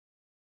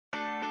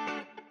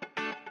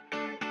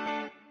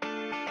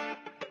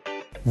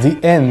The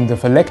end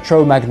of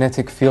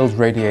electromagnetic field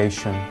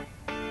radiation.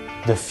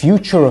 The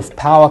future of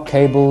power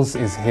cables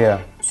is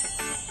here.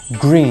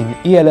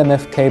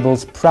 GreenELMF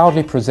Cables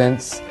proudly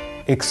presents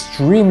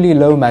extremely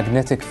low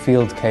magnetic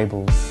field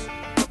cables.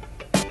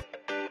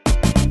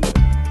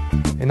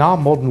 In our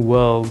modern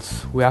world,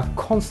 we are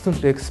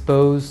constantly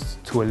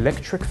exposed to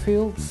electric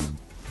fields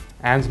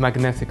and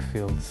magnetic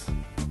fields,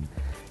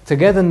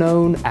 together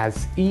known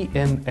as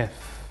EMF,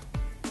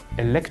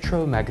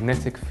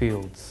 electromagnetic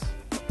fields.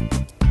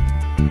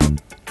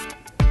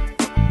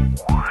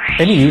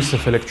 Any use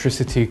of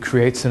electricity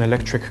creates an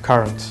electric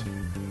current.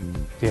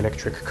 The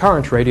electric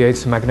current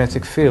radiates a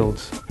magnetic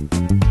field.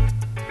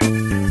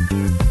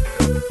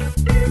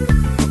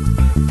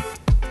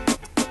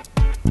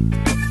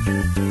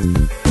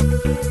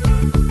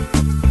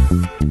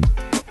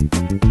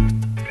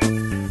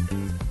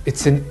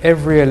 It's in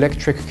every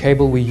electric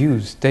cable we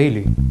use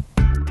daily,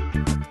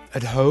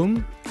 at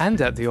home and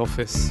at the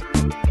office.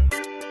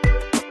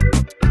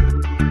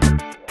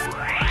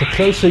 The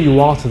closer you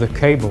are to the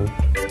cable,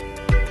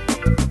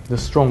 the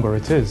stronger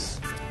it is.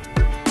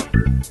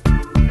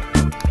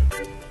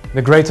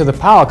 The greater the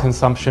power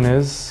consumption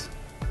is,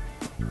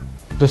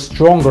 the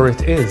stronger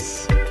it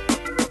is.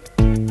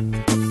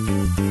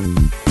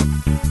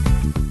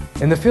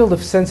 In the field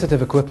of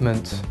sensitive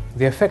equipment,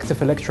 the effect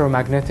of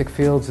electromagnetic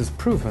fields is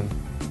proven.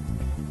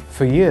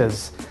 For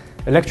years,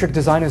 electric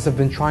designers have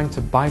been trying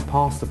to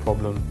bypass the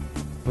problem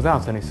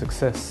without any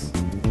success.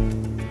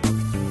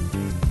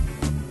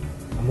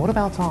 And what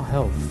about our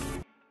health?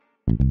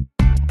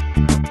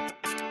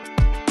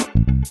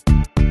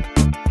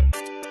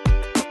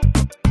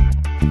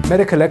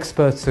 Medical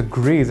experts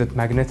agree that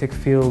magnetic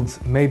fields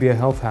may be a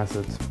health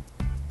hazard.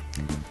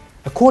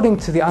 According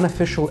to the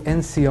unofficial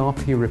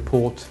NCRP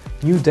report,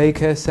 new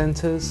daycare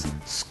centers,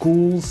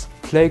 schools,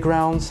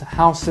 playgrounds,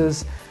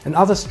 houses, and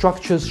other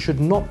structures should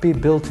not be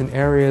built in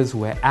areas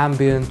where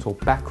ambient or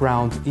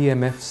background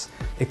EMFs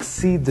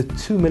exceed the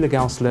 2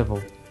 milligauss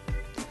level.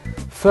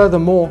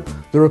 Furthermore,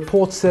 the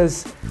report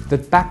says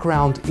that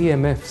background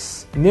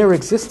EMFs near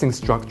existing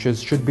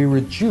structures should be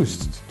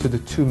reduced to the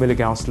 2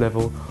 milligauss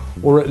level,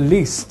 or at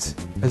least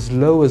as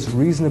low as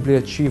reasonably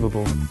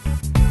achievable.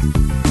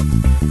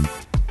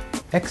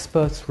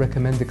 Experts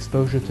recommend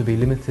exposure to be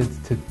limited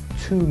to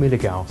 2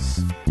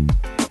 milligauss.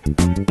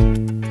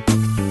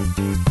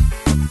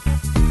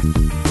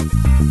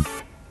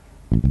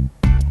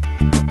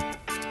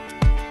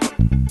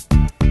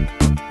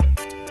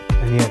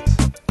 And yet,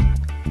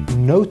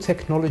 no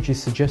technology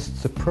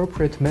suggests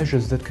appropriate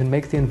measures that can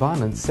make the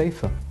environment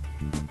safer.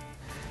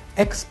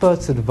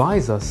 Experts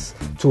advise us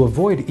to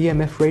avoid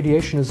EMF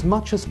radiation as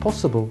much as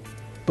possible,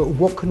 but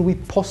what can we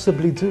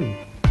possibly do?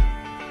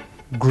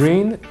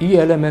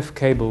 GreenELMF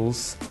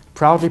Cables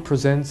proudly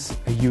presents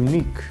a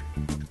unique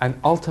and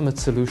ultimate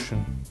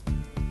solution: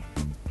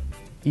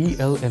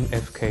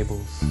 ELMF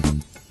Cables.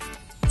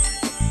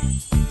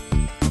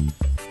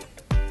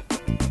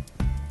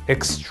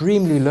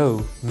 Extremely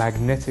low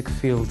magnetic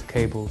field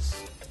cables.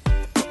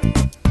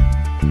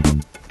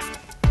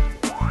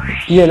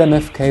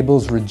 ELMF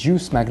cables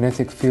reduce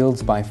magnetic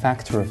fields by a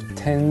factor of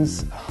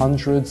tens,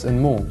 hundreds, and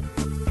more.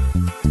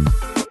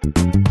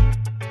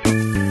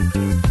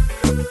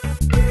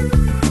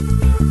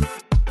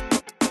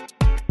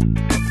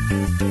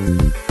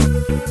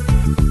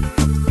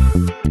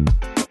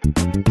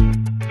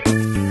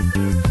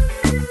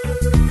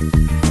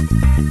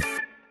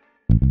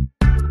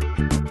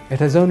 It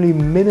has only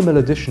minimal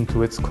addition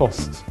to its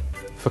cost,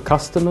 for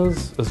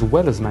customers as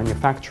well as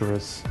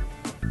manufacturers.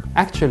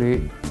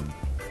 Actually,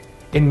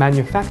 in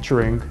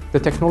manufacturing, the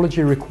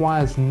technology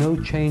requires no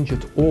change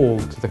at all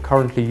to the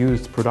currently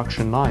used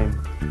production line.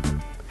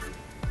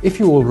 If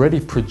you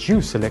already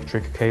produce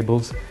electric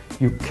cables,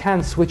 you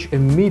can switch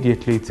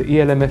immediately to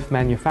ELMF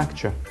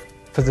manufacture.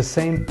 For the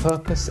same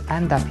purpose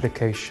and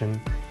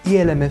application,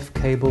 ELMF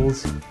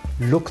cables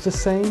look the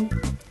same,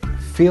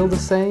 feel the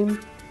same,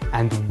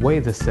 and weigh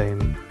the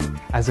same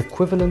as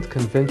equivalent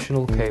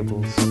conventional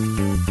cables.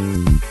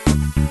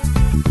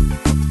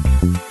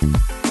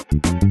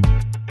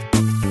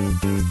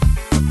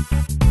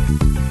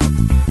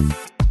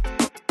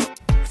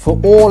 For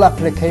all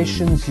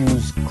applications,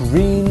 use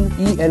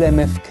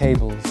GreenELMF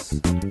Cables,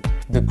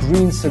 the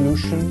green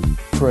solution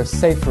for a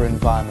safer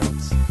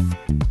environment.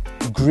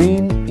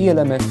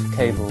 GreenELMF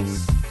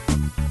Cables.